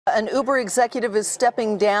An Uber executive is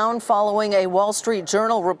stepping down following a Wall Street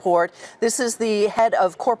Journal report. This is the head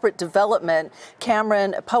of corporate development,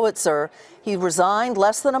 Cameron Poetzscher. He resigned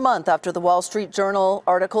less than a month after the Wall Street Journal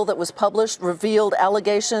article that was published revealed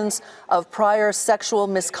allegations of prior sexual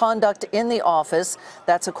misconduct in the office.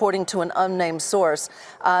 That's according to an unnamed source.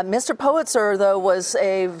 Mr. Poetzscher, though, was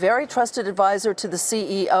a very trusted advisor to the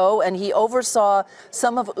CEO, and he oversaw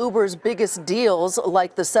some of Uber's biggest deals,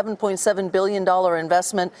 like the $7.7 billion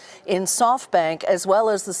investment in SoftBank, as well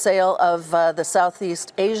as the sale of the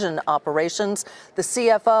Southeast Asian operations. The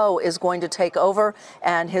CFO is going to take over,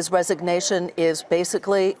 and his resignation is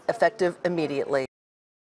basically effective immediately.